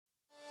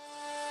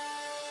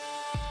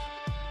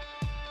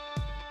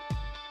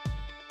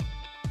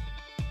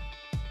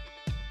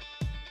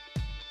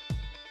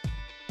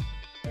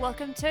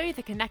Welcome to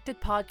the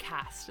Connected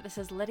Podcast. This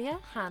is Lydia,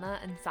 Hannah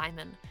and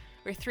Simon.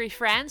 We're three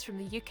friends from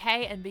the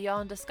UK and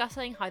beyond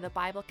discussing how the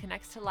Bible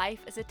connects to life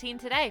as a teen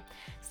today.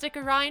 Stick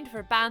around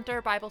for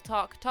banter, Bible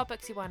talk,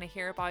 topics you want to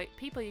hear about,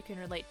 people you can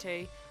relate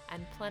to,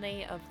 and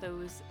plenty of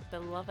those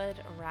beloved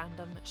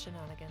random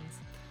shenanigans.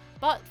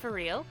 But for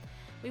real,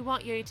 we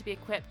want you to be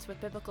equipped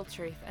with biblical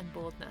truth and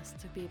boldness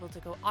to be able to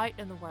go out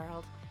in the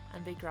world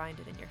and be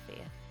grounded in your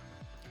faith.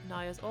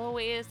 Now, as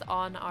always,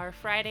 on our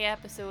Friday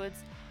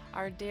episodes,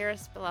 our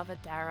dearest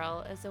beloved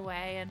Daryl is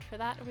away, and for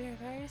that we are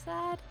very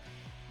sad,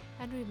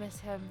 and we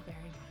miss him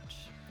very much.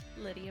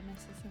 Lydia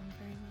misses him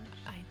very much.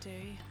 I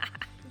do.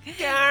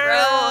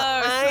 Daryl,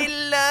 I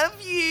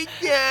love you,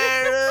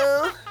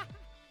 Daryl.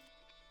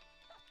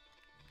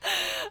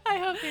 I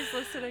hope he's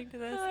listening to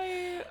this.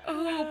 I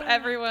hope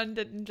everyone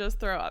didn't just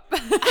throw up.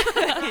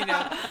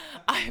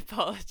 I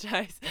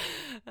apologize.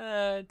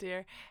 Oh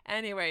dear.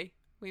 Anyway,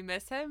 we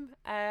miss him,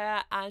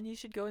 and you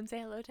should go and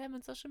say hello to him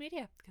on social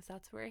media because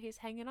that's where he's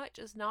hanging out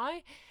just now.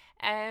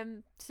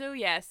 So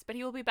yes, but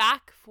he will be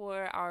back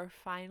for our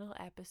final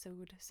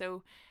episode.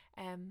 So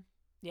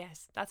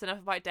yes, that's enough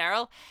about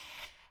Daryl.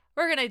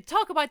 We're going to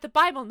talk about the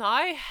Bible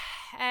now.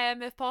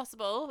 If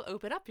possible,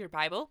 open up your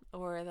Bible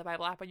or the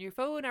Bible app on your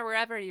phone or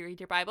wherever you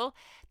read your Bible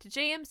to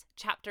James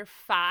chapter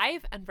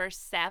 5 and verse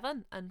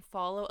 7 and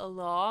follow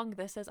along.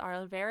 This is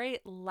our very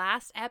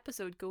last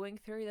episode going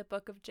through the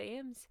book of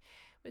James,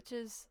 which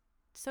is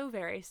so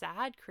very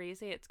sad,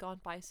 crazy. It's gone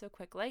by so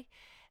quickly.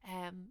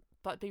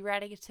 But be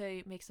ready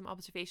to make some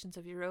observations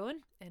of your own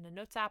in a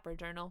notes app or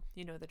journal.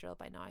 You know the drill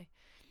by now.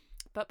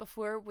 But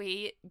before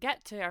we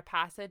get to our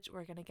passage,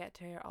 we're going to get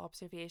to our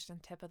observation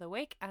tip of the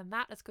week, and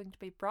that is going to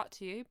be brought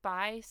to you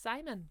by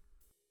Simon.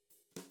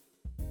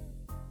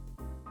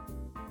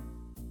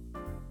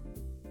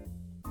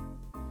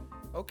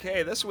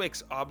 Okay, this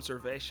week's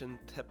observation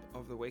tip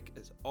of the week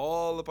is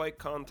all about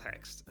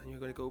context. And you're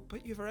going to go,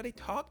 but you've already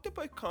talked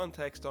about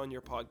context on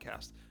your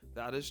podcast.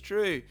 That is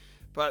true.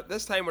 But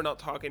this time we're not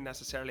talking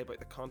necessarily about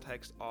the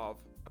context of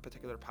a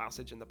particular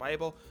passage in the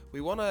Bible. We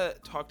want to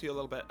talk to you a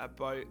little bit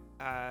about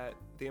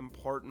the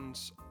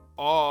importance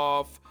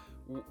of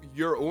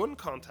your own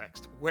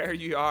context, where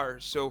you are.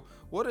 So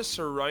what is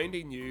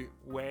surrounding you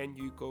when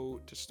you go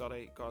to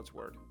study God's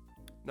Word?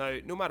 Now,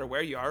 no matter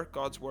where you are,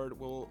 God's Word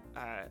will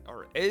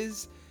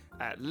is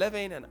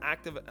living and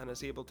active and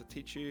is able to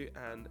teach you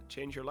and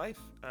change your life.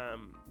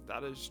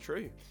 That is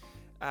true.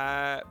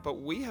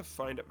 But we have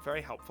found it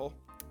very helpful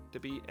to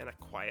be in a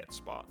quiet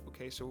spot.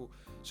 Okay, so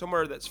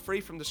somewhere that's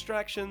free from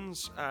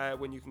distractions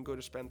when you can go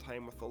to spend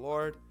time with the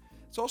Lord.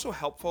 It's also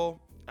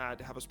helpful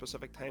to have a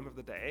specific time of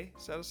the day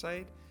set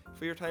aside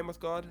for your time with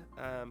God.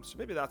 So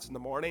maybe that's in the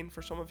morning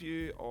for some of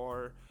you,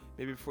 or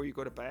maybe before you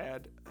go to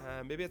bed.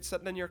 Maybe it's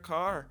sitting in your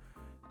car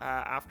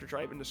after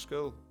driving to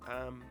school.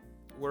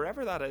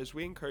 Wherever that is,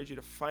 we encourage you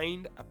to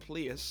find a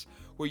place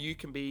where you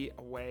can be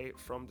away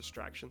from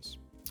distractions.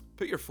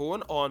 Put your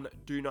phone on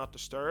Do Not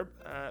Disturb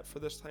for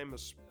this time,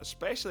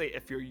 especially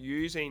if you're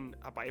using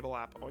a Bible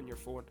app on your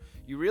phone.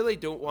 You really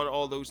don't want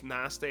all those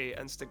nasty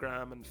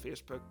Instagram and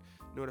Facebook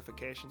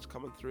notifications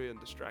coming through and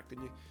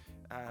distracting you.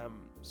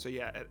 So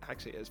yeah, it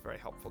actually is very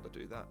helpful to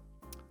do that.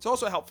 It's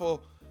also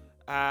helpful,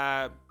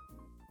 as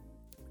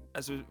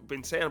we've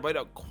been saying, about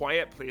a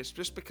quiet place,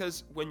 just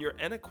because when you're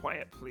in a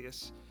quiet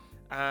place,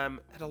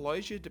 it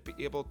allows you to be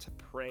able to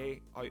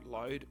pray out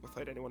loud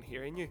without anyone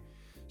hearing you.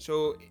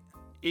 So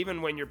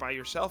even when you're by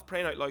yourself,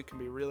 praying out loud can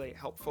be really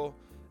helpful.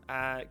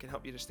 It can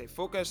help you to stay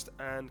focused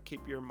and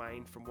keep your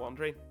mind from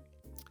wandering.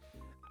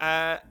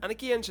 And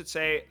again, should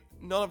say,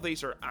 none of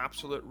these are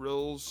absolute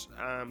rules.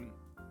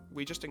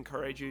 We just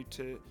encourage you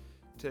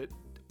to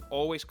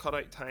always cut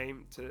out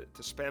time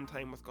to spend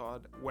time with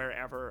God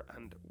wherever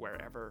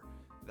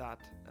that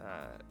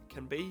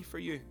can be for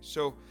you.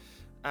 So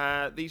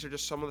these are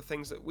just some of the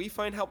things that we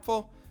find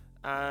helpful,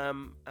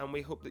 and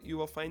we hope that you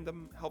will find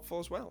them helpful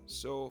as well.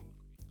 So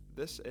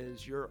this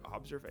is your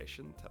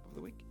observation tip of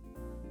the week.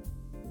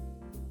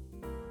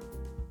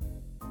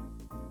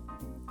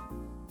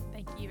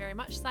 Thank you very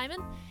much,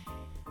 Simon.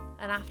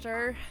 And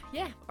after,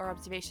 our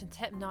observation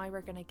tip, now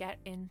we're going to get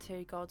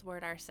into God's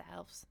Word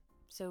ourselves.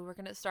 So we're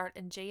going to start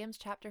in James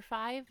chapter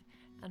 5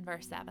 and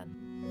verse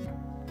 7.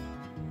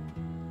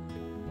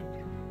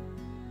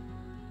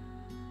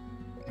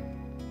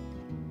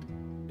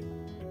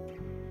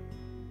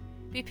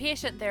 Be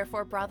patient,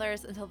 therefore,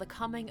 brothers, until the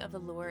coming of the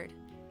Lord.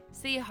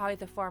 See how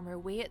the farmer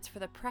waits for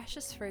the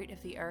precious fruit of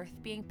the earth,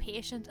 being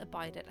patient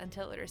about it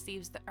until it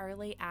receives the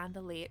early and the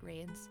late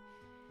rains.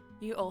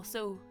 You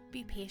also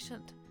be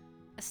patient.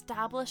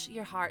 Establish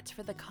your hearts,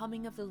 for the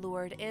coming of the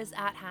Lord is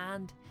at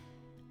hand.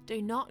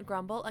 Do not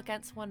grumble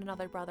against one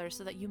another, brothers,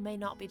 so that you may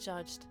not be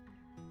judged.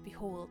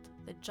 Behold,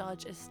 the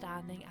judge is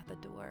standing at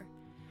the door.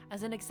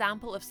 As an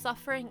example of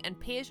suffering and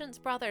patience,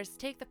 brothers,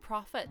 take the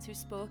prophets who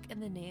spoke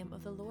in the name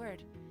of the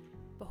Lord.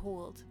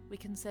 Behold, we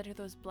consider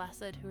those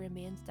blessed who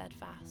remain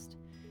steadfast.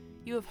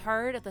 You have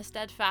heard of the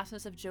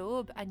steadfastness of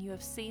Job, and you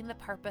have seen the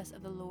purpose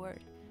of the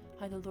Lord,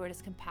 how the Lord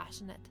is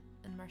compassionate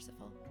and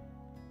merciful.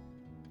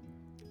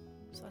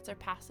 So that's our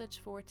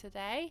passage for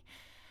today.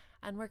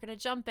 And we're going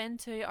to jump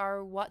into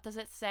our what does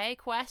it say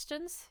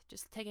questions,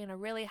 just taking a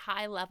really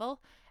high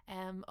level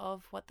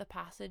of what the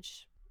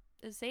passage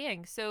is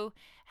saying. So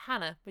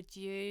Hannah, would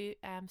you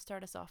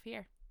start us off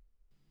here?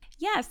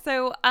 Yeah,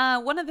 so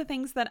one of the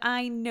things that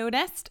I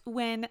noticed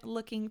when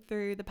looking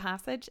through the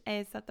passage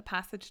is that the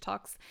passage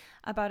talks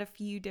about a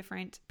few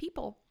different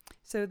people.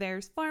 So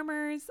there's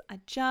farmers, a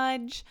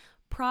judge,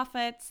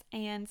 prophets,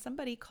 and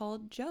somebody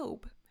called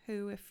Job,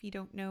 who, if you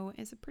don't know,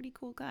 is a pretty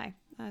cool guy,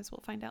 as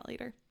we'll find out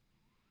later.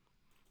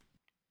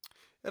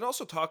 It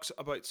also talks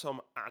about some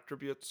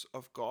attributes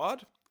of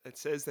God. It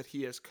says that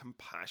he is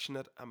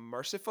compassionate and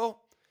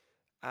merciful.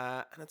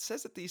 And it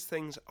says that these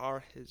things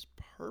are his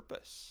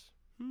purpose.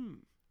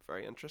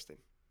 Very interesting.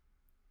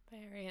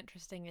 Very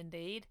interesting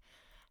indeed.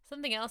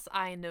 Something else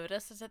I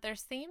noticed is that there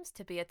seems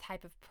to be a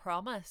type of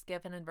promise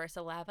given in verse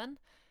 11.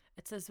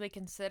 It says, we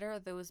consider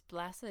those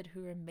blessed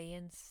who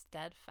remain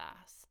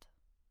steadfast.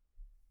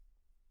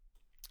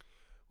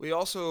 We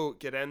also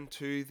get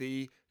into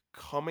the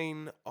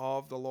coming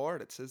of the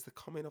Lord. It says the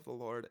coming of the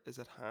Lord is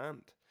at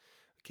hand.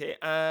 Okay,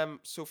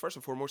 so first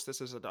and foremost, this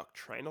is a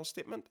doctrinal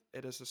statement.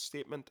 It is a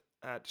statement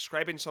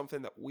describing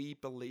something that we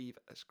believe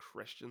as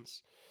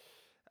Christians.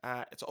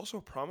 It's also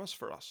a promise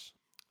for us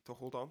to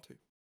hold on to.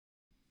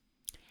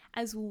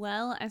 As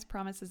well as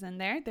promises in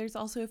there, there's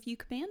also a few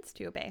commands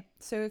to obey.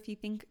 So if you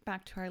think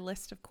back to our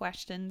list of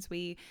questions,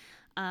 we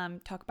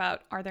talk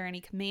about, are there any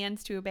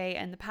commands to obey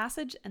in the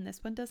passage? And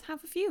this one does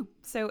have a few.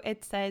 So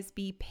it says,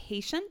 be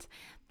patient.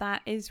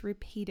 That is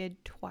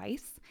repeated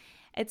twice.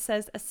 It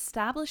says,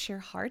 establish your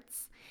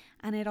hearts.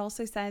 And it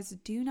also says,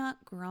 do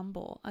not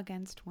grumble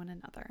against one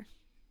another.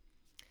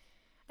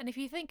 And if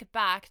you think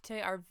back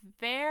to our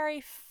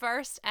very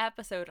first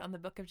episode on the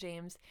Book of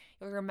James,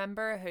 you'll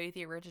remember who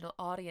the original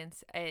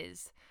audience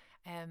is.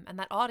 And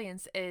that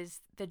audience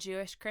is the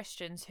Jewish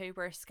Christians who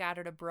were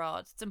scattered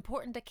abroad. It's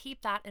important to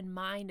keep that in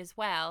mind as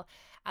well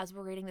as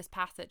we're reading this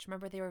passage.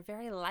 Remember, they were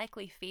very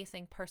likely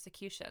facing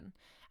persecution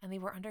and they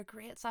were under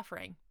great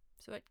suffering.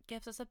 So it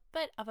gives us a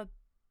bit of a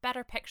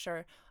better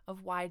picture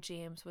of why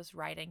James was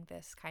writing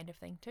this kind of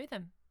thing to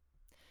them.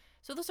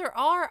 So those are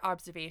our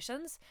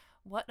observations.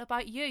 What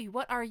about you?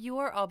 What are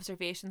your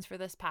observations for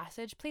this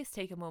passage? Please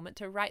take a moment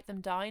to write them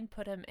down,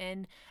 put them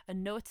in a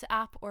notes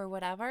app or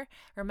whatever.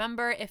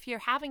 Remember, if you're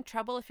having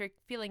trouble, if you're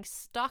feeling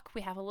stuck, we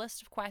have a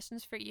list of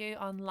questions for you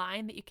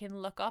online that you can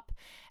look up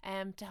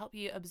to help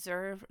you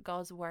observe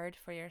God's word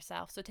for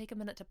yourself. So take a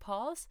minute to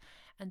pause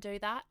and do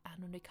that.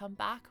 And when we come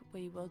back,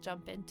 we will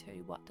jump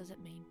into what does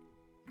it mean.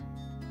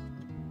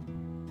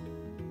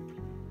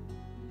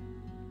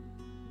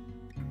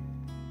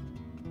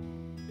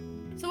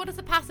 So what does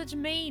the passage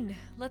mean?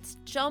 Let's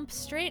jump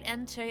straight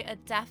into a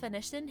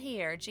definition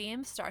here.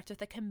 James starts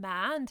with a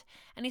command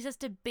and he says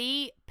to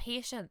be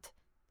patient.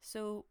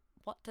 So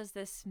what does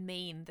this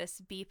mean,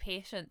 this be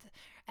patient?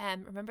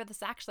 Remember,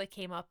 this actually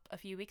came up a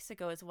few weeks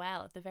ago as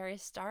well at the very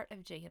start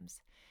of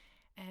James.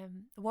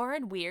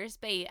 Warren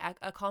Wiersbe,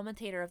 a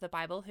commentator of the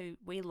Bible who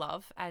we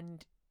love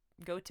and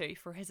go to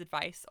for his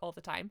advice all the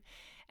time,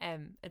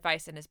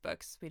 advice in his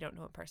books. We don't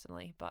know him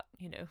personally, but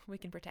we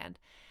can pretend.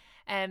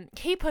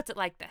 He puts it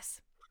like this.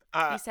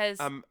 He says,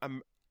 I'm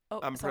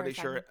pretty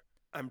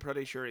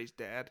sure he's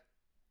dead.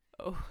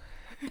 Oh.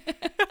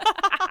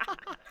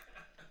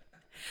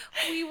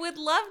 We would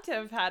love to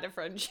have had a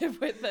friendship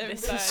with him.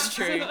 This is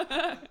true.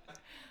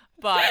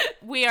 But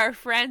we are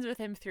friends with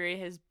him through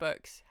his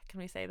books. Can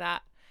we say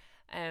that?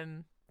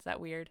 Is that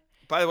weird?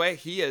 By the way,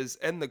 he is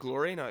in the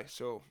glory now,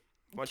 so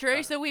true.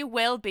 Better. So we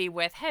will be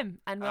with him,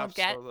 and we'll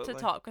Absolutely. get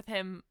to talk with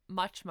him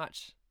much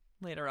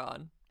later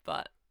on.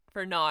 But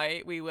for now,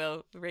 we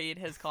will read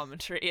his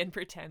commentary and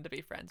pretend to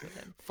be friends with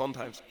him. Fun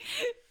times.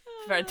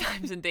 Fun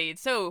times indeed.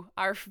 So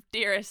our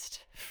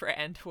dearest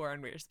friend,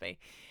 Warren Wiersbe,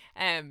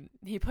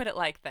 he put it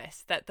like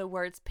this, that the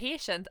words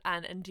patient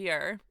and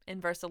endure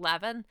in verse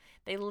 11,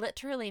 they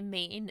literally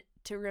mean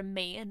to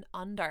remain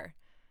under.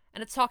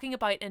 And it's talking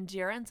about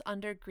endurance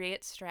under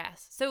great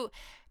stress. So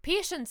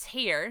patience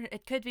here,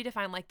 it could be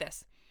defined like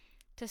this: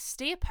 to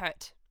stay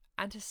put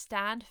and to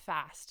stand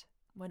fast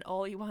when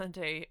all you want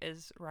to do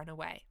is run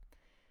away.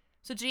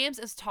 So James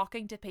is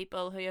talking to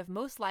people who have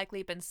most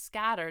likely been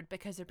scattered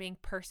because they're being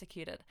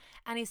persecuted.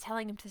 And he's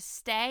telling them to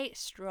stay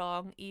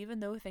strong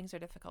even though things are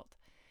difficult.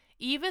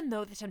 Even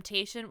though the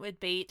temptation would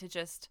be to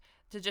just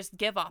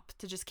give up,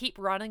 to just keep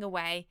running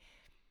away.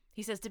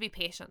 He says to be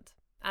patient.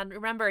 And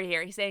remember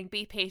here, he's saying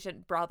be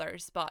patient,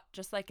 brothers. But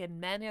just like in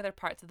many other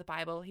parts of the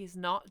Bible, he's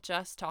not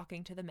just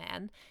talking to the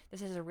men.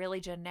 This is a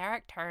really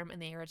generic term in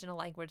the original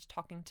language,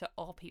 talking to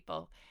all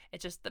people.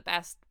 It's just the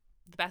best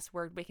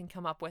word we can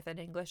come up with in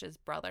English is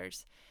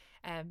brothers.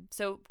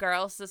 So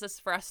girls, this is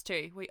for us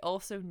too. We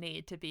also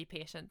need to be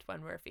patient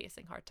when we're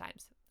facing hard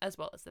times, as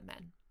well as the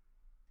men.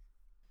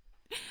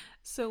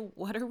 So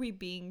what are we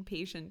being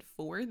patient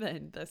for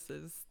then? This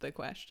is the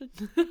question.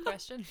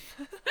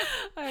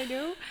 I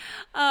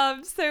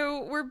know.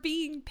 So we're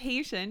being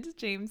patient,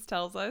 James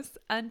tells us,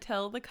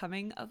 until the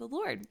coming of the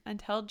Lord,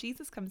 until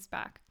Jesus comes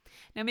back.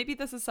 Now, maybe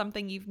this is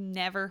something you've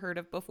never heard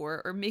of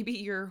before, or maybe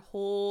your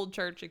whole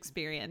church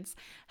experience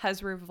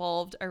has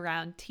revolved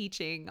around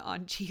teaching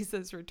on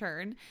Jesus'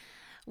 return.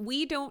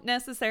 We don't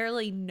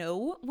necessarily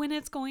know when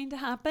it's going to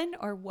happen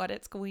or what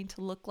it's going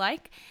to look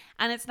like.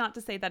 And it's not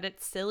to say that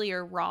it's silly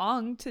or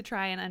wrong to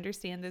try and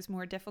understand those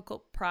more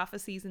difficult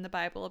prophecies in the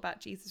Bible about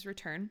Jesus'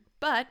 return.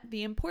 But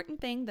the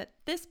important thing that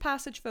this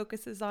passage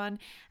focuses on,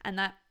 and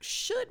that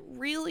should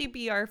really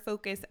be our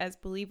focus as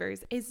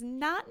believers, is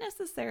not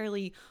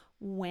necessarily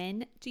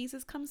when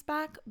Jesus comes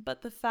back,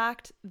 but the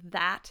fact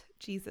that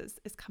Jesus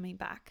is coming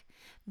back.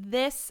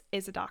 This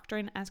is a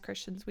doctrine as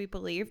Christians we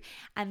believe,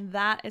 and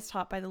that is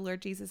taught by the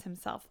Lord Jesus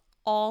himself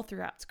all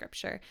throughout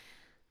Scripture.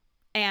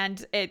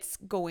 And it's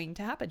going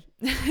to happen.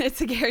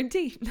 It's a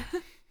guarantee.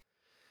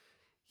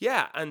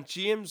 Yeah, and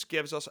James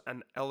gives us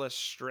an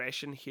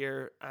illustration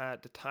here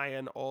to tie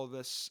in all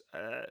this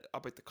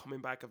about the coming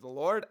back of the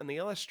Lord. And the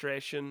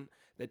illustration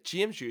that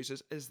James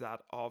uses is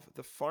that of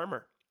the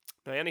farmer.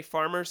 Now, any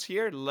farmers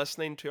here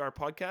listening to our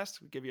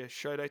podcast, we'll give you a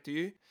shout out to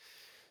you.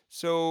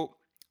 So,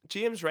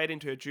 James, writing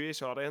to a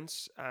Jewish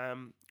audience,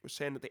 was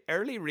saying that the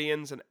early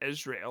rains in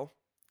Israel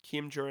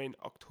came during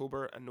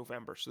October and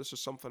November. So this is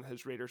something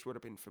his readers would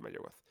have been familiar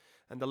with.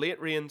 And the late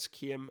rains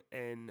came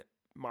in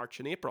March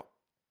and April.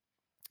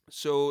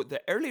 So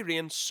the early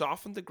rain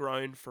softened the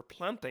ground for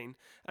planting,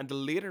 and the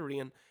later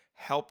rain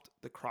helped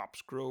the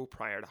crops grow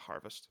prior to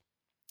harvest.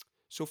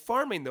 So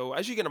farming, though,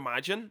 as you can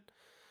imagine,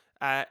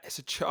 is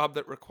a job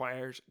that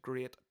requires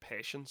great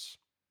patience.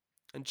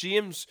 And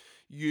James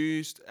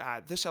used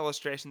this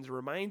illustration to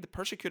remind the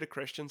persecuted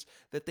Christians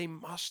that they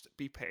must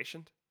be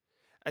patient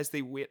as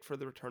they wait for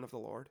the return of the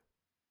Lord.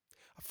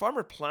 A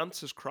farmer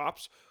plants his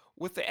crops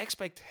with the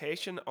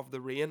expectation of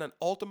the rain and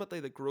ultimately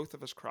the growth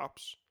of his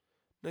crops.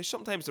 Now,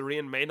 sometimes the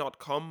rain may not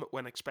come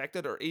when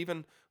expected or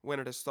even when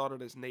it is thought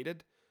it is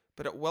needed,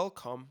 but it will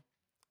come,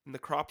 and the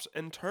crops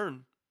in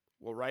turn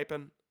will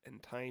ripen in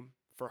time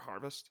for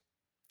harvest.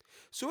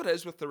 So it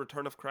is with the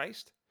return of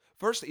Christ.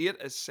 Verse 8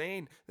 is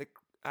saying that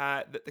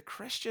the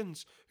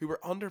Christians who were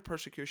under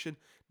persecution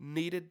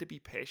needed to be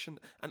patient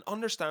and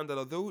understand that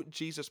although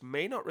Jesus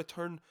may not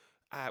return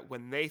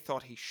when they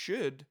thought he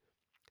should,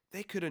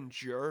 they could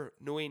endure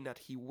knowing that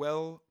he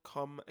will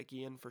come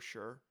again for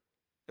sure.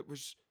 It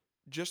was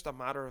just a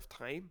matter of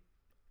time,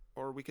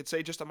 or we could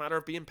say just a matter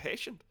of being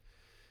patient.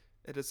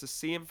 It is the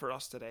same for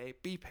us today.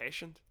 Be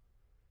patient.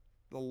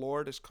 The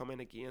Lord is coming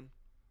again,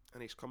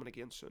 and he's coming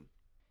again soon.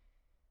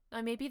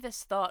 Now, maybe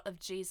this thought of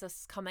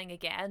Jesus coming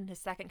again, his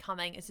second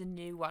coming, is a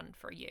new one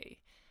for you.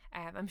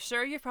 I'm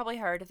sure you've probably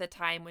heard of the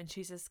time when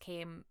Jesus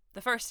came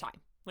the first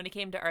time, when he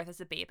came to earth as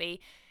a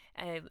baby.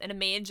 In a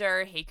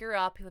manger, he grew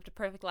up, he lived a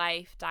perfect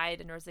life, died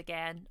and rose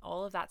again,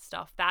 all of that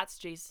stuff. That's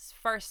Jesus'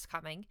 first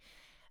coming.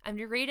 And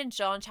we read in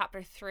John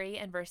chapter 3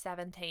 and verse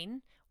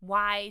 17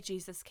 why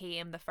Jesus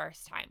came the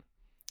first time.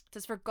 It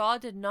says, "For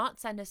God did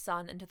not send his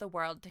Son into the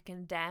world to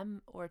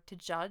condemn or to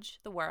judge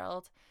the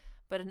world,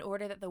 but in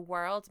order that the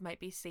world might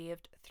be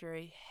saved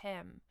through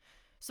him."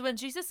 So when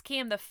Jesus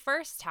came the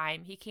first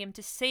time, he came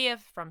to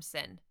save from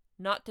sin,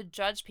 not to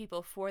judge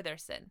people for their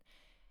sin.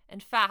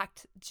 In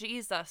fact,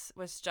 Jesus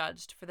was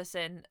judged for the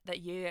sin that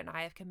you and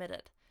I have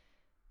committed.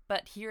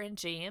 But here in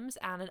James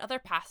and in other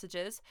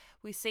passages,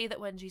 we see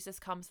that when Jesus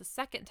comes the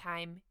second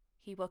time,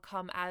 he will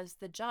come as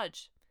the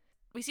judge.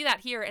 We see that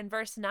here in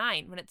verse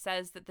 9 when it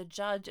says that the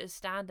judge is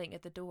standing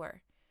at the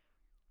door.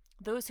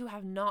 Those who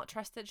have not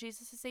trusted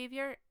Jesus as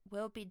Savior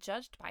will be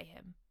judged by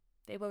him.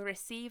 They will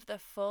receive the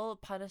full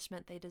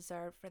punishment they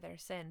deserve for their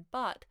sin.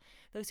 But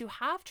those who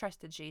have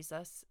trusted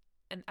Jesus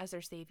and as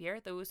their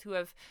Savior, those who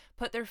have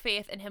put their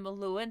faith in him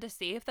alone to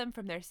save them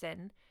from their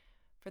sin,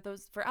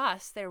 for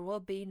us, there will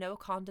be no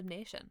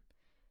condemnation.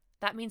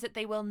 That means that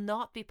they will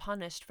not be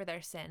punished for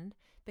their sin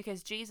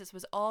because Jesus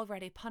was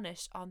already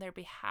punished on their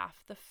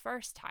behalf the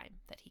first time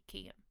that he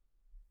came.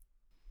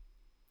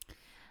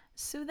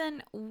 So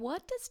then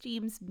what does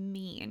James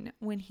mean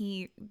when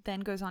he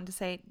then goes on to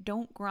say,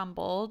 don't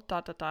grumble, ...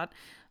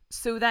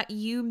 so that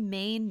you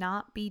may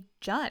not be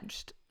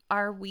judged?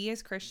 Are we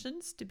as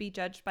Christians to be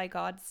judged by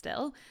God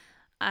still?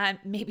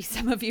 Maybe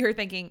some of you are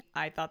thinking,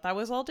 I thought that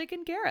was all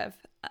taken care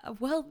of.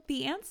 Well,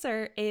 the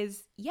answer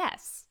is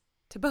yes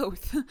to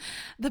both.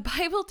 The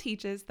Bible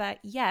teaches that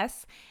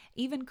yes,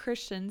 even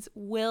Christians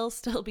will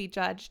still be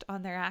judged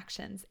on their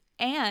actions.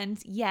 And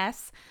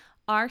yes,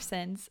 our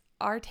sins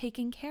are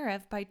taken care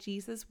of by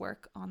Jesus'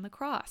 work on the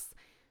cross.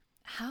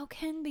 How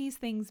can these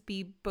things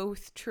be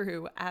both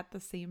true at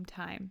the same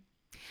time?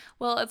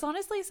 Well, it's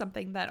honestly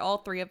something that all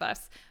three of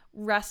us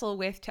wrestle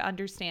with to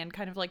understand,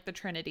 kind of like the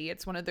Trinity.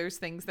 It's one of those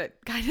things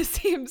that kind of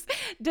seems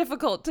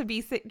difficult to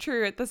be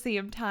true at the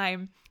same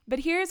time. But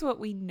here's what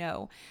we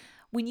know.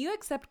 When you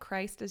accept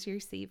Christ as your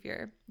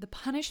Savior, the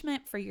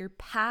punishment for your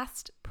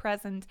past,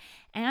 present,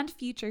 and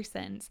future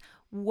sins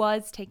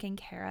was taken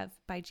care of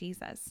by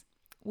Jesus.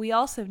 We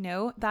also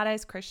know that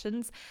as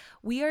Christians,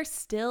 we are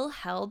still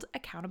held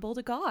accountable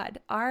to God.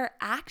 Our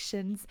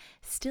actions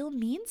still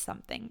mean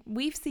something.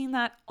 We've seen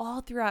that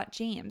all throughout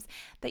James,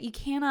 that you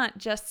cannot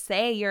just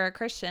say you're a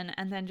Christian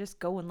and then just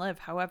go and live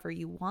however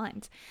you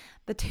want.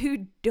 The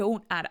two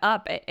don't add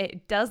up.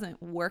 It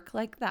doesn't work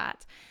like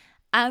that.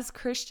 As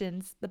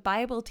Christians, the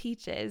Bible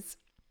teaches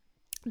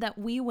that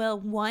we will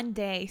one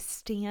day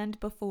stand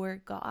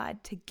before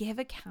God to give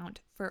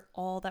account for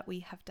all that we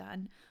have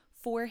done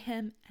for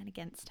him and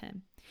against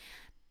him.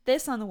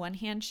 This, on the one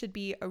hand, should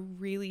be a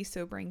really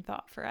sobering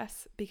thought for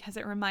us because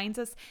it reminds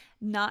us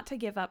not to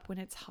give up when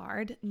it's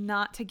hard,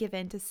 not to give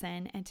in to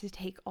sin, and to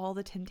take all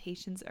the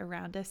temptations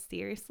around us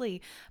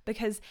seriously,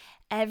 because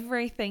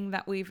everything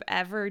that we've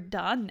ever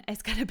done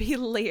is going to be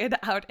laid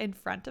out in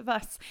front of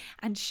us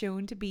and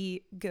shown to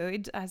be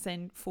good, as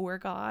in for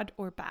God,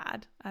 or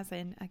bad, as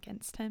in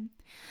against him.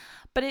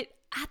 But it,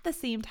 at the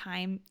same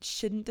time,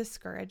 shouldn't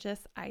discourage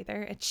us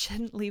either. It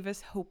shouldn't leave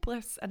us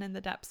hopeless and in the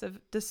depths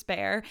of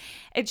despair.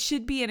 It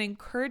should be an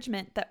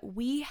encouragement that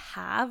we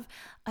have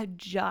a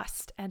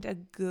just and a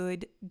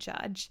good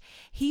judge.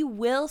 He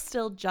will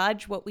still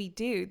judge what we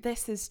do.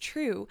 This is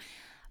true.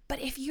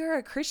 But if you're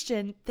a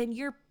Christian, then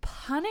your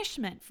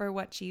punishment for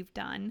what you've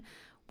done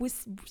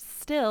was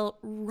still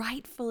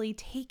rightfully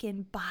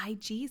taken by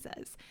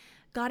Jesus.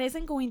 God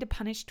isn't going to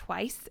punish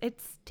twice.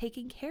 It's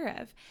taken care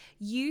of.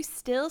 You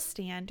still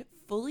stand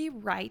fully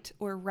right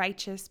or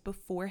righteous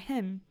before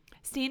him.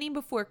 Standing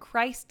before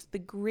Christ, the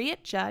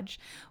great judge,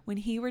 when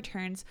he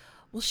returns,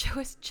 will show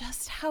us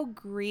just how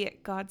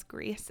great God's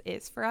grace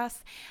is for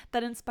us,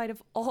 that in spite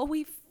of all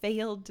we've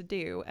failed to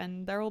do,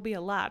 and there will be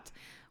a lot,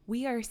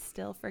 we are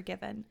still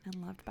forgiven and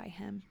loved by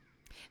him.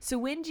 So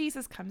when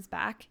Jesus comes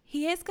back,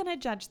 he is going to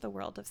judge the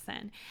world of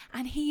sin,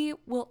 and he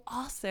will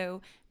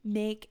also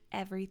make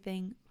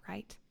everything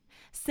right.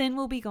 Sin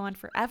will be gone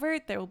forever.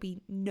 There will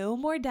be no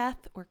more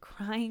death or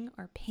crying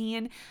or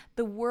pain.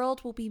 The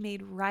world will be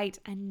made right,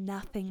 and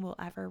nothing will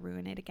ever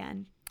ruin it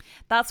again.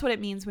 That's what it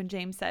means when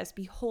James says,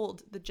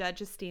 "Behold, the judge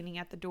is standing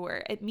at the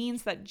door." It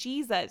means that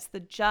Jesus,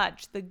 the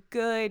judge, the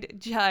good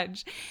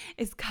judge,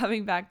 is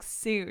coming back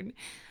soon.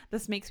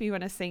 This makes me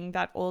want to sing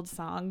that old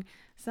song,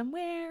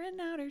 "Somewhere in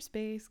outer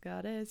space,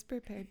 God is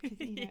prepared."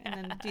 Yes.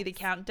 And then do the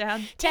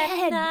countdown.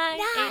 10, 9,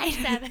 8,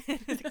 7,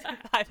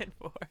 5, and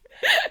 4.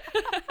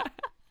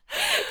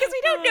 Because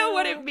we don't know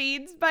what it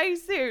means by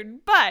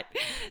soon. But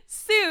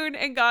soon,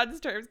 in God's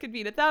terms, could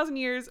mean 1,000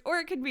 years or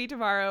it could be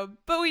tomorrow.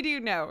 But we do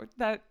know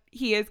that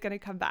he is going to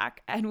come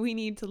back, and we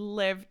need to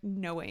live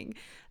knowing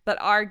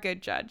that our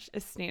good judge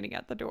is standing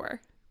at the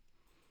door.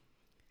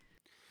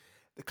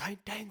 The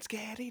countdown's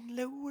getting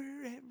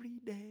lower every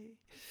day.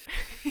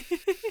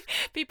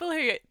 People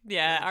who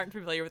aren't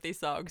familiar with these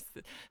songs,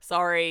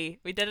 sorry,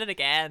 we did it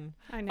again.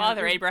 I know.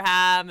 Father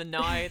Abraham, and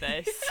now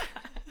this.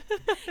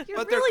 You're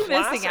But really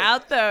they're missing classic.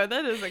 out, though.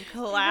 That is a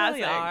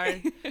classic.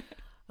 Really are.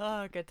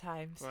 Oh, good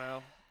times.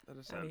 Well, that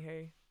is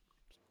Anywho.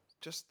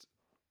 just,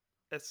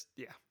 it's,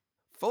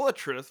 full of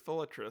truth.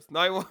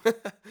 Now,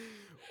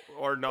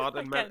 or not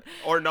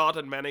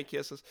in many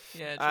cases.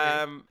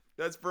 Yeah, true.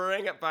 Let's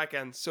bring it back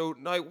in. So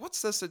now,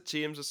 what's this that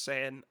James is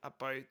saying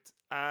about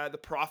the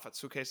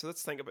prophets? Okay, so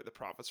let's think about the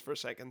prophets for a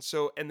second.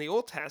 So in the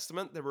Old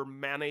Testament, there were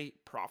many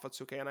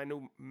prophets. Okay, and I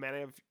know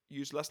many of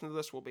you listening to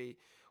this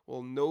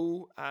will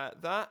know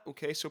that.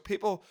 Okay, so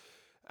people,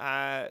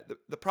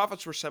 the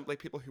prophets were simply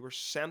people who were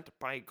sent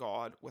by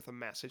God with a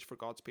message for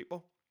God's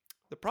people.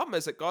 The problem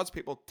is that God's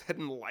people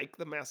didn't like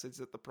the message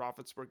that the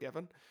prophets were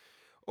given.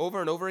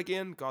 Over and over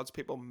again, God's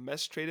people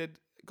mistreated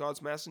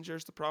God's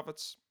messengers, the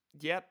prophets.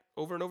 Yet,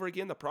 over and over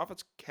again, the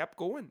prophets kept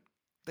going.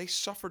 They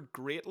suffered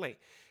greatly,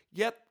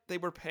 yet they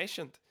were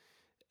patient.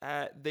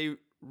 They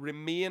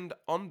remained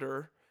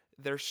under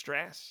their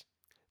stress.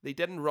 They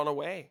didn't run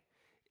away,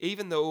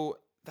 even though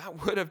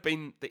that would have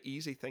been the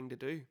easy thing to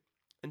do.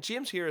 And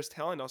James here is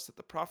telling us that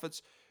the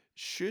prophets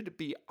should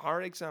be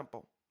our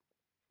example.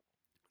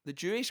 The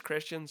Jewish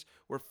Christians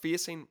were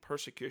facing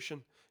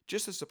persecution,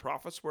 just as the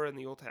prophets were in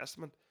the Old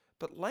Testament.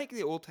 But like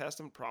the Old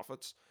Testament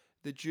prophets,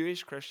 the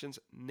Jewish Christians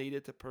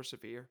needed to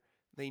persevere.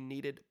 They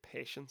needed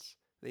patience.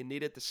 They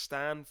needed to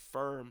stand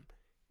firm,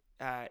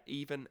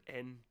 even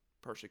in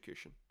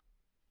persecution.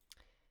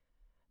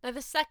 Now,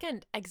 the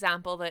second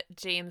example that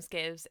James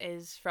gives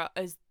is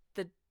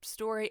the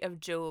story of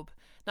Job.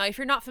 Now, if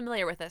you're not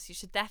familiar with this, you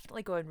should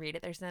definitely go and read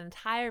it. There's an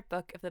entire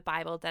book of the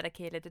Bible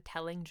dedicated to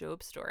telling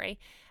Job's story.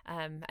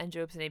 And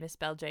Job's name is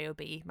spelled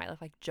J-O-B. It might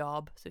look like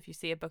Job. So if you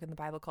see a book in the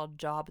Bible called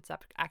Job, it's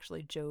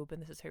actually Job,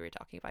 and this is who we're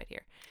talking about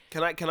here.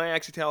 Can I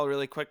actually tell a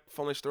really quick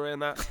funny story on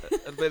that?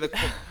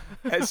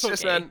 It's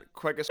just the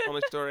quickest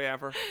funny story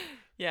ever.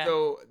 Yeah.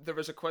 So there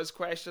was a quiz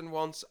question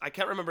once. I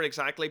can't remember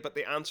exactly, but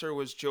the answer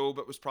was Job.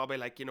 It was probably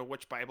like,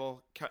 which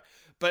Bible.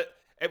 But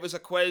it was a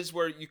quiz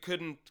where you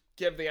couldn't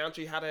give the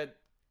answer. You had to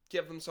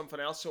give them something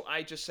else. So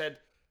I just said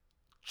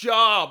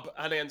Job,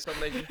 and then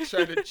suddenly you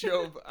shouted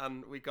Job,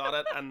 and we got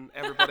it. And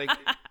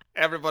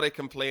everybody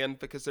complained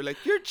because they're like,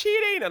 "You're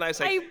cheating!" And I was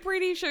like, I'm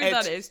pretty sure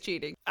that is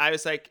cheating. I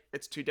was like,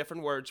 "It's two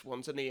different words.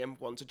 One's a name,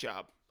 one's a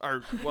job."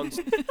 Or once.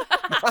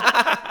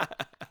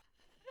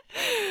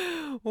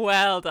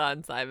 Well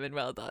done, Simon.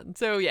 Well done.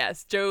 So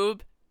yes,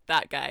 Job,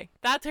 that guy.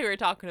 That's who we're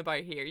talking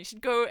about here. You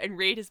should go and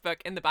read his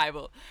book in the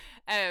Bible.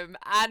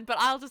 But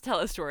I'll just tell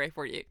a story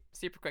for you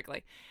super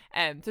quickly.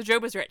 So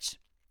Job was rich.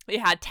 He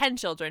had 10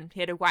 children. He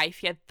had a wife.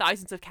 He had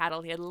thousands of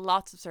cattle. He had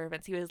lots of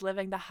servants. He was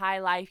living the high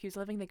life. He was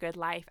living the good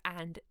life.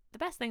 And the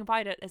best thing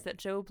about it is that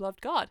Job loved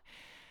God.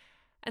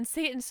 And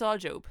Satan saw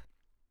Job.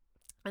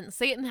 And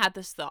Satan had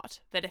this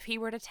thought that if he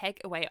were to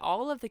take away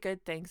all of the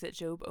good things that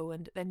Job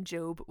owned, then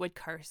Job would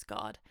curse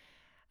God.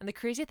 And the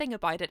crazy thing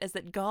about it is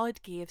that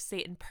God gave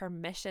Satan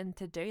permission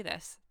to do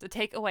this, to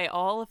take away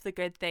all of the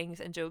good things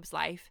in Job's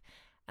life.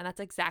 And that's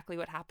exactly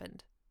what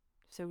happened.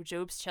 So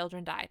Job's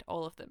children died,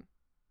 all of them.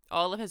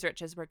 All of his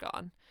riches were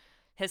gone.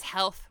 His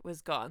health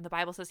was gone. The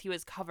Bible says he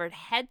was covered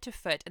head to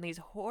foot in these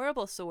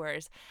horrible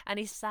sores, and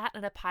he sat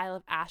in a pile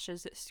of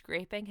ashes,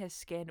 scraping his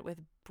skin with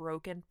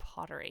broken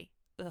pottery.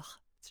 Ugh,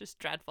 it's just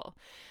dreadful.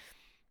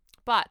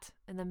 But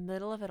in the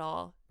middle of it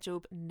all,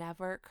 Job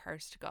never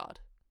cursed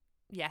God.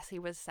 Yes, he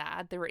was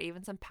sad. There were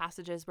even some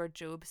passages where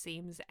Job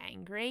seems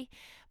angry,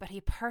 but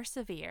he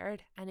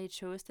persevered and he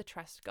chose to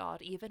trust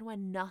God even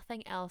when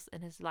nothing else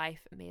in his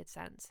life made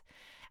sense.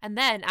 And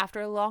then,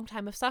 after a long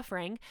time of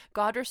suffering,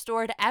 God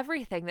restored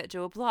everything that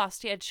Job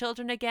lost. He had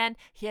children again.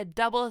 He had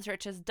double his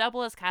riches,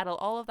 double his cattle,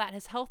 all of that.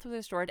 His health was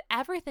restored.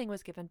 Everything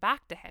was given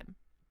back to him.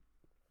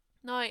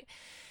 Now,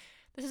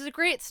 this is a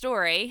great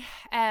story,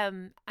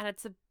 and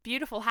it's a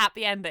beautiful,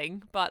 happy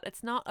ending, but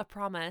it's not a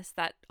promise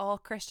that all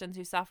Christians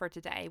who suffer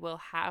today will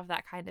have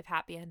that kind of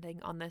happy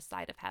ending on this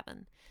side of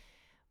heaven.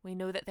 We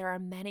know that there are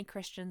many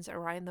Christians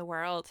around the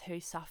world who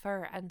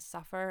suffer and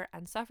suffer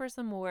and suffer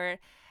some more,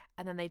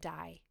 and then they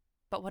die.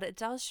 But what it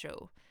does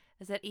show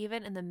is that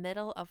even in the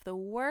middle of the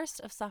worst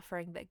of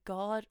suffering, that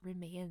God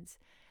remains,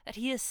 that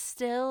he is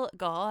still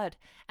God,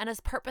 and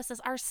his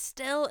purposes are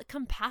still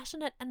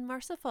compassionate and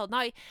merciful.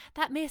 Now,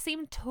 that may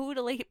seem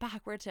totally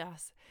backward to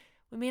us.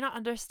 We may not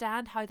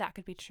understand how that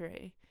could be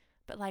true,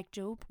 but like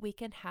Job, we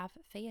can have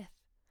faith.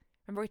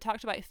 Remember, we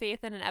talked about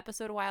faith in an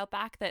episode a while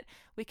back, that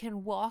we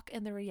can walk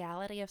in the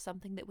reality of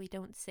something that we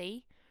don't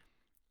see.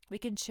 We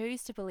can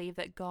choose to believe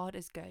that God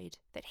is good,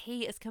 that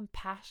he is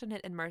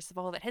compassionate and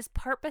merciful, that his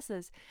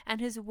purposes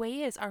and his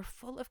ways are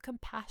full of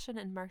compassion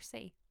and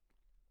mercy.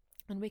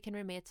 And we can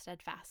remain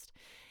steadfast,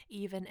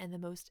 even in the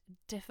most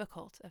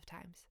difficult of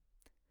times.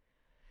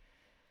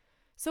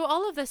 So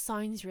all of this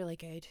sounds really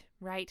good,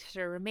 right?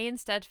 To remain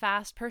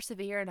steadfast,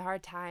 persevere in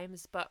hard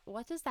times, but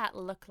what does that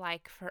look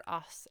like for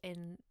us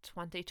in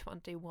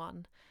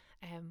 2021?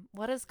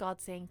 What is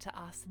God saying to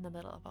us in the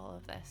middle of all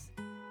of this?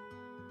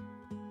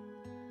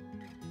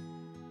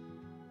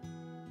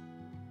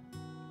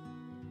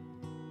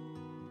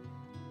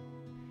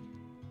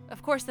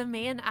 Of course, the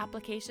main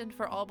application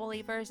for all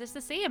believers is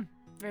the same.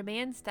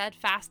 Remain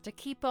steadfast, to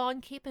keep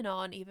on keeping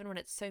on, even when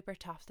it's super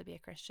tough to be a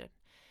Christian.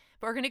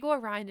 But we're going to go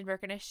around and we're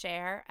going to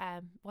share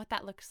what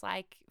that looks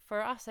like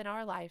for us in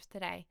our lives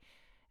today.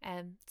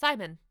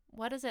 Simon,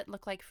 what does it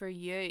look like for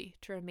you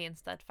to remain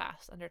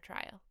steadfast under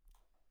trial?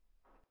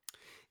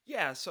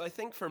 Yeah, so I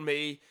think for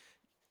me,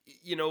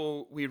 you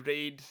know, we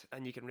read,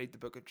 and you can read the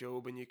book of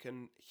Job, and you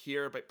can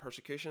hear about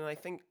persecution. And I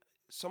think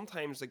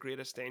sometimes the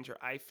greatest danger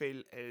I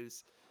feel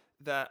is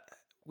that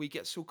we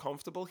get so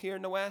comfortable here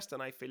in the West,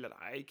 and I feel that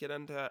I get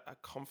into a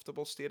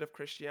comfortable state of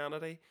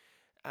Christianity,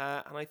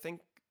 and I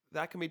think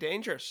that can be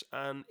dangerous.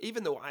 And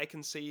even though I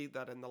can see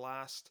that in the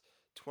last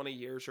 20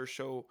 years or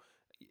so,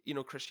 you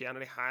know,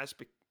 Christianity has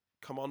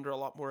come under a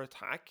lot more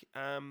attack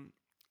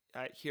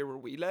here where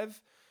we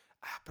live,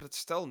 but it's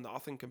still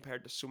nothing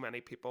compared to so many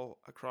people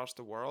across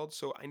the world.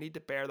 So I need to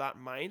bear that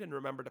in mind and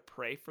remember to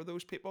pray for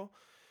those people,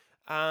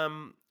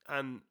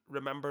 and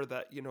remember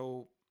that, you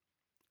know,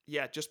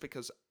 yeah, just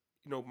because,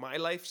 you know, my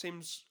life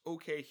seems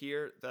okay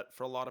here, that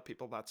for a lot of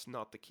people that's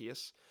not the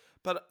case.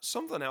 But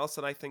something else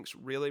that I think is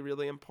really,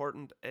 really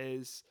important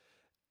is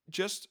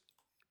just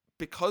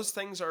because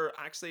things are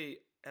actually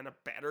in a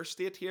better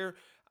state here,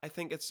 I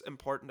think it's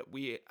important that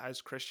we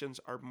as Christians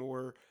are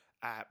more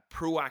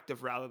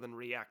proactive rather than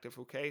reactive,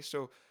 okay?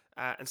 So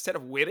instead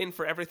of waiting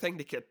for everything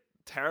to get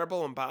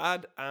terrible and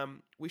bad,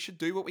 we should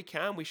do what we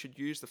can. We should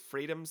use the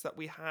freedoms that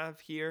we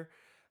have here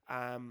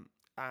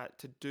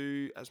to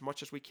do as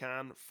much as we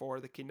can for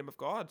the kingdom of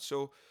God.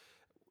 So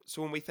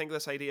when we think of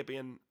this idea of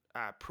being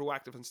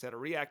proactive instead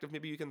of reactive,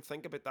 maybe you can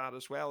think about that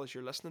as well as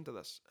you're listening to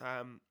this.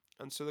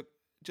 And so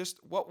just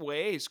what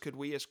ways could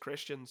we as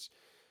Christians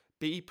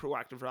be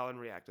proactive rather than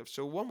reactive?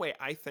 So one way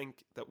I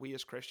think that we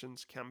as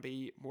Christians can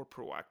be more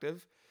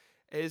proactive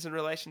is in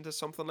relation to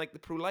something like the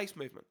pro-life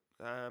movement.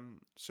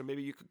 So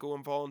maybe you could go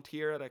and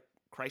volunteer at a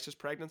crisis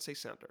pregnancy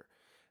center.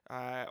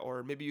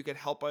 Or maybe you could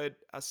help out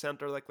a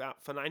center like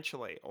that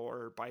financially,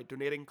 or by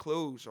donating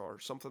clothes or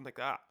something like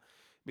that.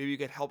 Maybe you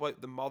could help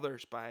out the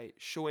mothers by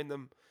showing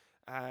them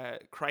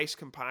Christ's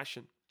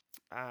compassion,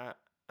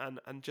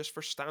 and just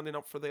for standing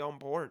up for the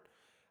unborn,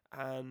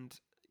 and,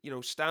 you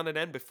know, standing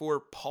in before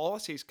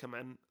policies come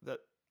in that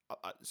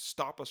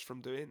stop us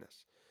from doing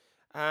this.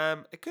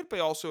 It could be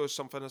also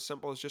something as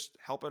simple as just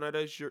helping out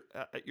as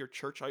at your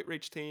church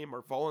outreach team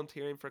or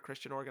volunteering for a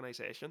Christian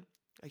organization.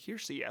 I hear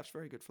CF's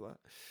very good for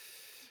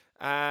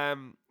that.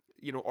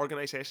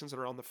 Organizations that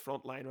are on the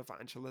front line of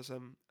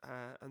evangelism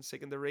and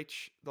seeking to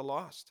reach the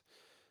lost.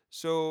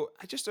 So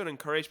I just don't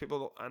encourage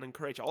people and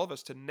encourage all of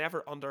us to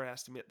never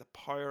underestimate the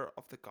power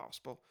of the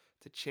gospel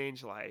to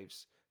change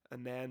lives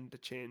and then to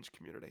change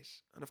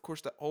communities. And of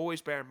course, to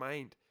always bear in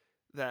mind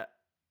that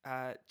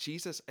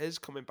Jesus is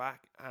coming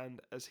back.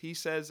 And as he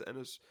says in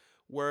his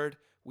word,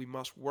 we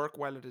must work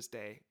while it is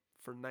day,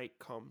 for night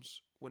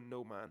comes when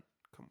no man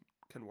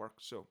can work.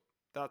 So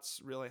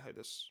that's really how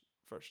this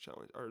first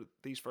challenge, or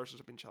these verses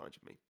have been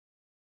challenging me.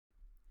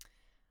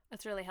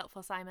 That's really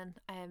helpful, Simon.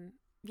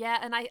 Yeah,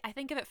 and I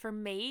think of it for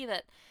me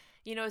that,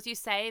 as you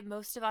say,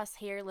 most of us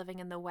here living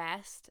in the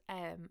West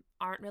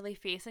aren't really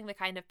facing the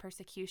kind of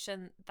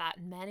persecution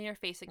that many are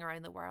facing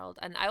around the world.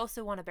 And I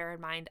also want to bear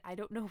in mind, I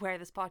don't know where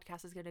this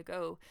podcast is going to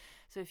go.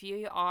 So if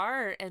you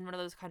are in one of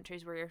those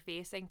countries where you're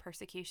facing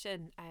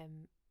persecution,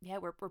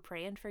 we're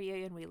praying for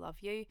you and we love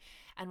you.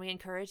 And we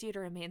encourage you to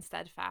remain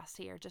steadfast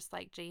here, just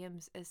like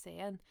James is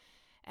saying.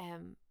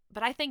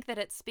 But I think that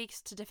it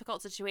speaks to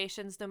difficult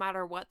situations, no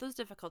matter what those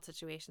difficult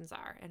situations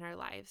are in our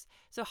lives.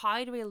 So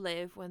how do we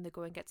live when the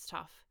going gets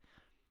tough?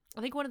 I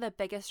think one of the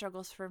biggest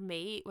struggles for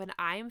me when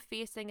I'm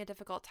facing a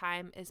difficult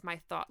time is my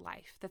thought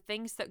life, the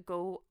things that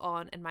go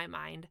on in my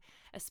mind,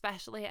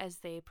 especially as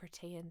they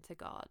pertain to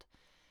God.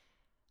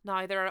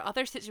 Now, there are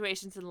other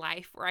situations in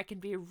life where I can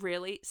be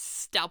really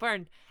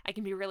stubborn, I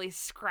can be really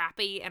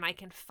scrappy, and I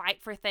can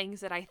fight for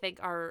things that I think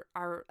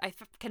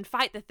can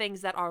fight the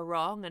things that are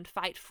wrong and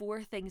fight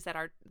for things that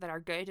are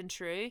good and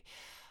true.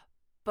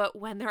 But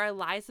when there are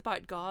lies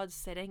about God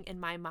sitting in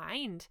my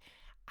mind,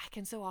 I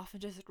can so often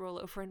just roll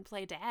over and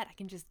play dead. I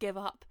can just give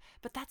up.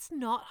 But that's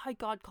not how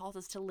God calls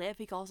us to live.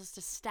 He calls us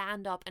to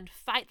stand up and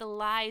fight the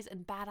lies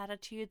and bad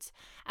attitudes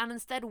and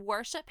instead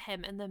worship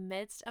him in the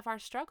midst of our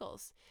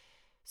struggles.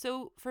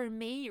 So for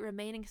me,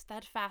 remaining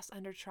steadfast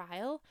under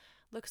trial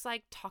looks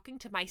like talking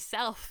to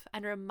myself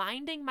and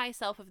reminding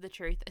myself of the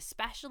truth,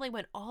 especially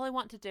when all I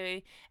want to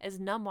do is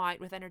numb out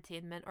with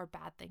entertainment or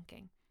bad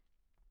thinking.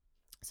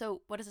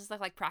 So what does this look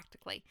like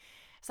practically?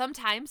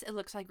 Sometimes it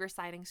looks like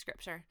reciting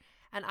scripture.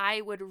 And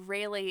I would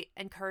really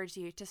encourage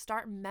you to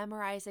start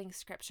memorizing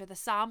scripture. The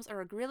Psalms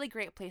are a really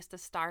great place to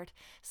start.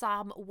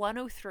 Psalm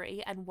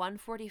 103 and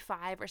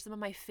 145 are some of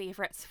my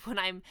favorites when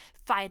I'm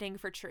fighting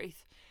for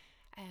truth.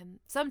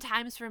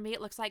 Sometimes for me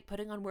it looks like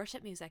putting on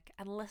worship music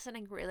and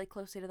listening really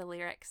closely to the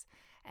lyrics.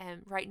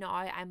 Right now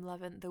I'm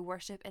loving the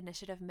Worship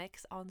Initiative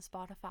mix on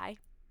Spotify.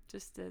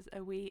 Just as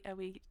a wee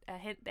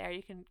hint there,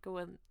 you can go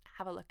and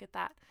have a look at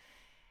that.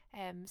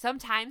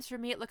 Sometimes for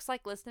me it looks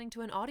like listening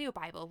to an audio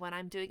Bible when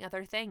I'm doing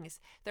other things.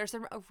 There's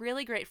some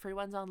really great free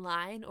ones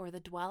online, or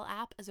the Dwell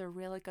app is a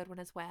really good one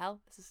as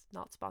well. This is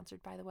not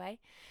sponsored, by the way.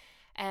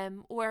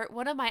 Or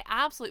one of my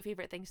absolute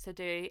favorite things to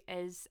do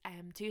is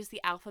to use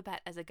the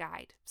alphabet as a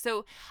guide.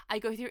 So I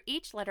go through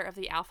each letter of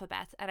the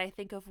alphabet and I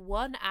think of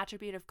one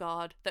attribute of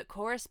God that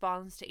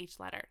corresponds to each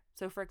letter.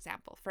 So for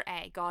example, for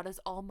A, God is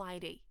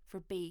almighty.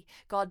 For B,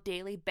 God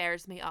daily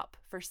bears me up.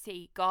 For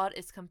C, God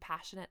is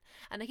compassionate.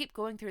 And I keep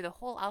going through the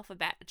whole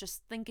alphabet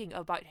just thinking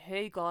about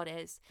who God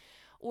is.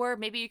 Or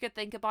maybe you could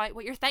think about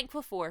what you're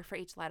thankful for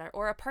each letter,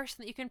 or a person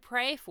that you can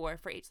pray for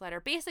each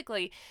letter.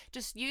 Basically,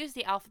 just use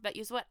the alphabet,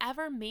 use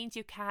whatever means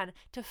you can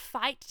to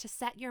fight to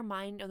set your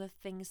mind on the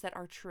things that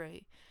are true.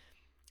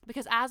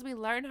 Because as we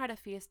learn how to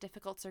face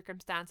difficult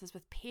circumstances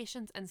with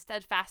patience and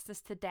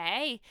steadfastness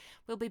today,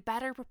 we'll be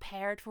better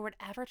prepared for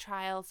whatever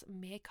trials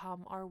may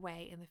come our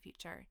way in the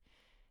future.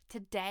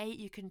 Today,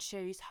 you can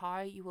choose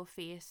how you will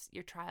face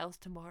your trials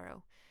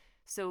tomorrow.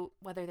 So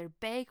whether they're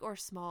big or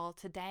small,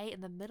 today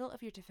in the middle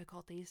of your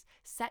difficulties,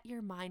 set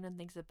your mind on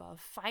things above,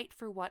 fight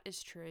for what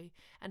is true,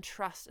 and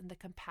trust in the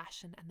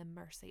compassion and the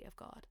mercy of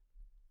God.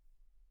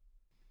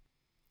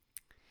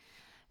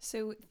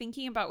 So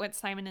thinking about what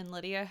Simon and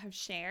Lydia have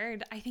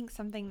shared, I think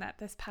something that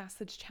this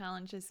passage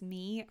challenges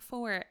me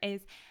for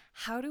is,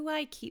 how do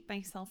I keep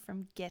myself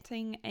from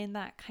getting in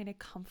that kind of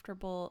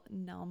comfortable,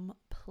 numb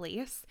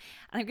place?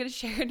 And I'm going to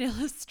share an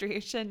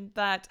illustration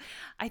that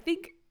I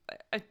think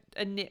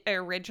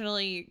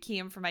originally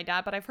came from my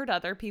dad, but I've heard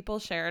other people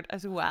share it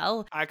as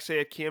well. Actually,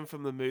 it came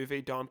from the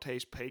movie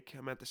Dante's Peak.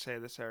 I meant to say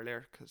this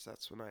earlier because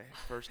that's when I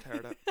first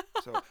heard it.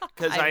 So,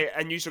 because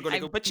I knew you were going to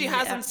go, but she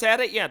hasn't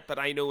said it yet, but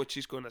I know what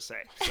she's going to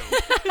say. So.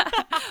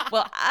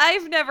 Well,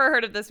 I've never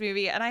heard of this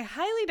movie, and I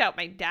highly doubt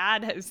my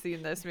dad has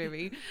seen this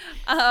movie.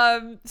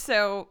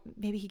 So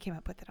maybe he came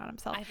up with it on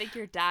himself. I think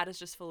your dad is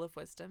just full of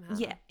wisdom.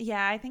 Hannah.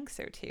 Yeah, I think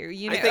so too.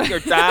 I think your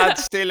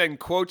dad's stealing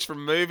quotes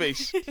from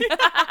movies.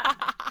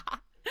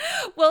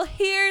 Well,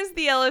 here's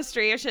the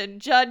illustration.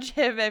 Judge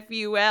him if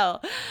you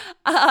will.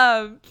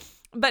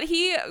 But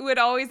he would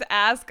always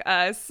ask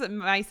us,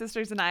 my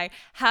sisters and I,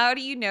 how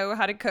do you know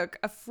how to cook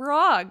a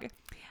frog?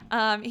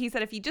 He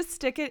said, if you just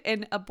stick it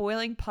in a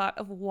boiling pot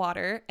of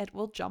water, it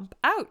will jump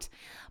out.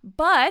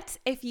 But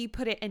if you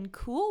put it in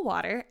cool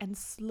water and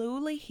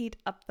slowly heat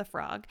up the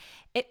frog,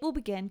 it will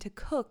begin to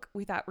cook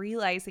without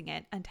realizing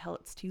it until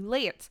it's too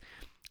late.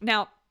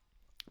 Now,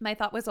 my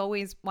thought was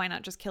always, why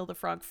not just kill the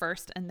frog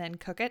first and then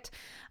cook it?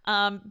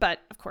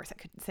 But of course I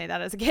couldn't say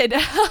that as a kid,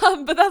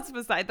 but that's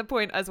beside the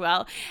point as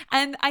well.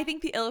 And I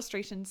think the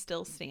illustration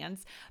still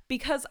stands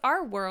because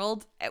our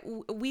world,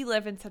 we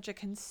live in such a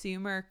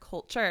consumer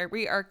culture.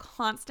 We are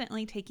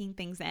constantly taking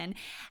things in.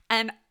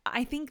 And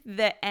I think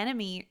the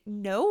enemy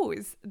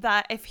knows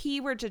that if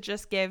he were to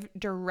just give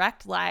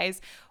direct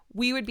lies,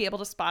 we would be able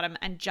to spot him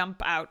and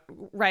jump out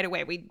right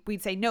away.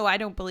 We'd say, no, I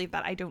don't believe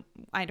that. I don't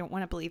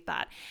want to believe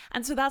that.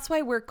 And so that's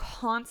why we're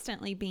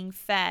constantly being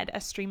fed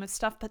a stream of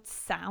stuff that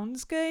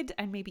sounds good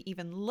and maybe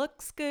even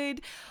looks good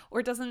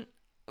or doesn't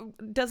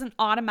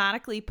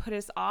automatically put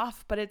us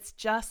off, but it's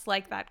just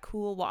like that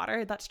cool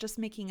water that's just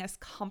making us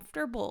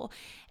comfortable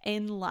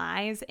in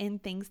lies, in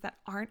things that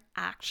aren't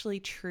actually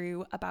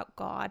true about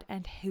God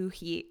and who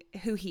he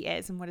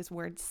is and what his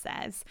word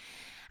says.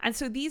 And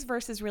so these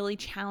verses really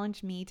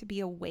challenge me to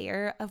be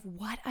aware of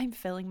what I'm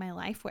filling my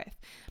life with.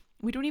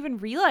 We don't even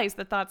realize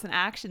the thoughts and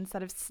actions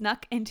that have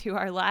snuck into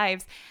our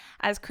lives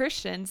as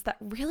Christians that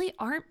really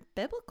aren't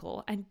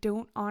biblical and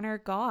don't honor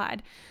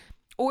God.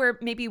 Or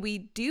maybe we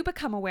do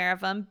become aware of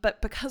them, but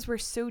because we're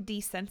so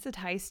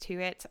desensitized to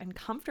it and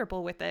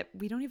comfortable with it,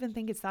 we don't even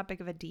think it's that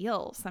big of a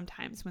deal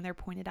sometimes when they're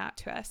pointed out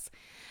to us.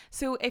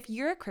 So if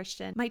you're a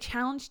Christian, my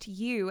challenge to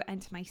you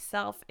and to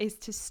myself is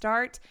to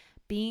start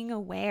being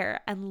aware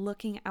and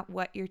looking at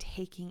what you're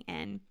taking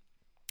in.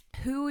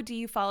 Who do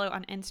you follow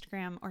on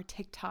Instagram or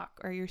TikTok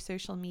or your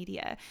social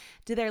media?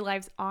 Do their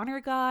lives honor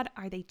God?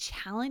 Are they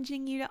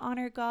challenging you to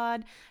honor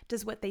God?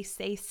 Does what they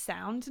say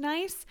sound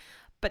nice,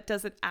 but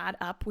does it add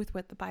up with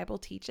what the Bible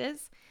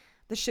teaches?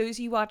 The shows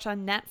you watch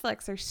on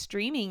Netflix or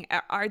streaming,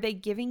 are they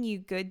giving you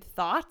good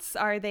thoughts?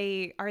 Are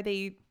they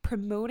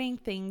promoting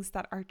things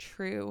that are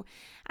true?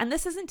 And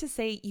this isn't to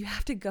say you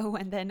have to go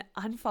and then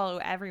unfollow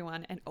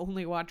everyone and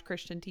only watch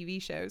Christian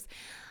TV shows.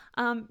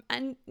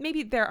 And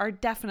maybe there are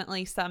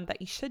definitely some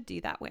that you should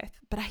do that with,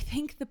 but I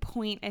think the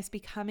point is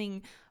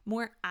becoming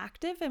more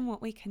active in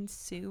what we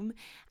consume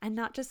and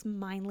not just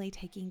mindlessly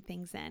taking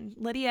things in.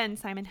 Lydia and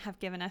Simon have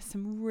given us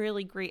some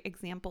really great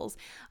examples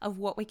of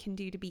what we can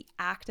do to be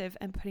active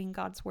and putting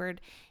God's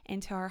word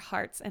into our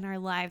hearts and our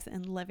lives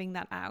and living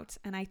that out.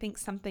 And I think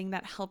something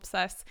that helps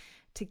us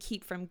to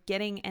keep from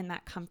getting in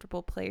that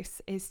comfortable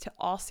place is to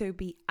also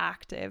be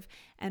active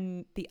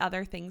and the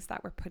other things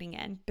that we're putting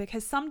in,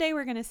 because someday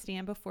we're going to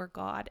stand before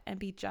God and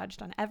be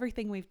judged on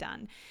everything we've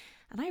done.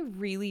 And I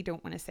really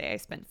don't want to say I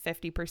spent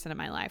 50% of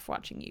my life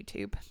watching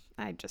YouTube.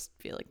 I just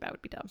feel like that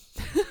would be dumb.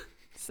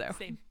 So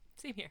Same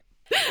here.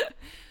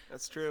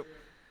 That's true.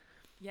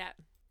 Yeah,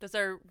 those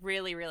are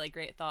really, really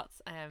great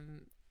thoughts.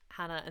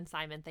 Hannah and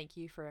Simon, thank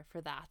you for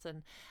that.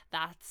 And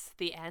that's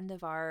the end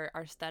of our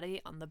study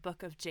on the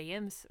book of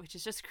James, which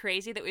is just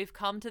crazy that we've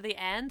come to the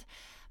end.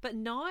 But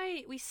now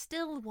we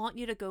still want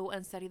you to go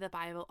and study the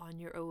Bible on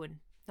your own.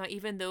 Now,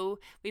 even though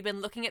we've been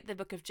looking at the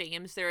book of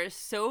James, there is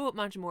so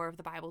much more of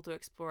the Bible to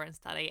explore and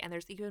study, and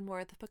there's even more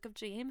of the book of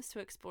James to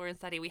explore and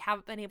study. We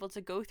haven't been able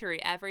to go through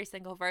every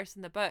single verse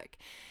in the book.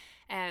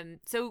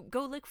 So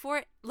go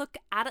look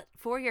at it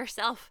for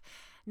yourself.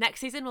 Next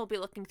season, we'll be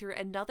looking through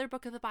another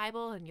book of the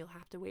Bible, and you'll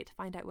have to wait to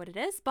find out what it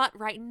is. But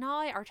right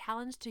now, our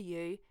challenge to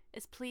you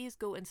is please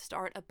go and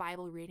start a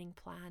Bible reading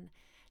plan.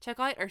 Check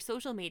out our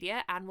social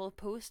media and we'll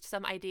post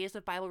some ideas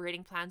of Bible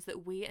reading plans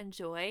that we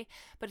enjoy,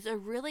 but it's a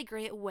really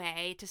great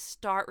way to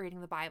start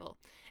reading the Bible.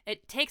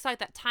 It takes out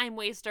that time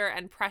waster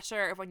and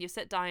pressure of when you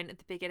sit down at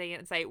the beginning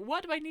and say,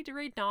 what do I need to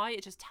read now?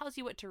 It just tells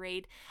you what to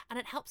read, and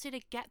it helps you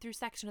to get through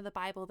section of the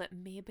Bible that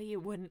maybe you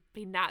wouldn't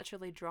be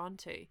naturally drawn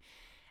to.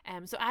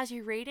 So as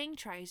you're reading,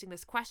 try using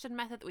this question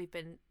method that we've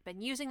been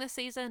using this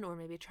season, or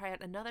maybe try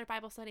out another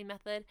Bible study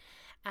method.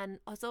 And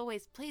as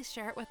always, please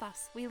share it with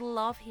us. We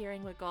love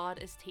hearing what God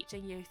is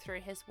teaching you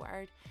through his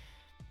word.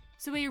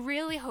 So we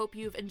really hope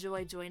you've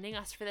enjoyed joining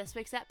us for this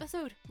week's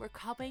episode. We're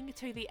coming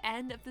to the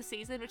end of the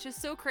season, which is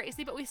so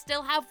crazy, but we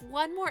still have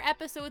one more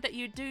episode that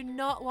you do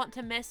not want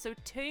to miss. So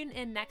tune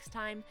in next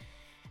time.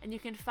 And you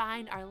can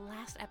find our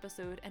last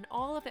episode and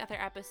all of the other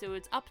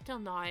episodes up till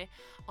now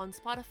on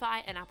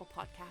Spotify and Apple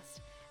Podcasts.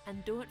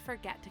 And don't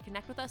forget to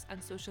connect with us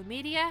on social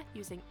media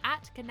using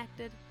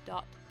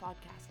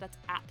 @connected.podcast. That's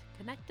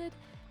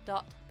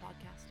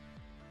 @connected.podcast.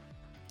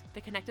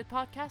 The Connected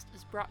Podcast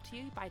is brought to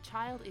you by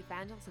Child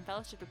Evangelism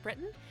Fellowship of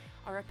Britain.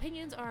 Our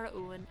opinions are our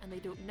own, and they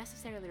don't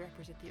necessarily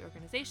represent the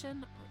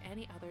organisation or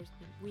any others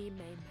we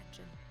may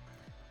mention.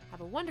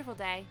 Have a wonderful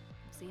day.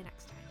 See you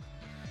next time.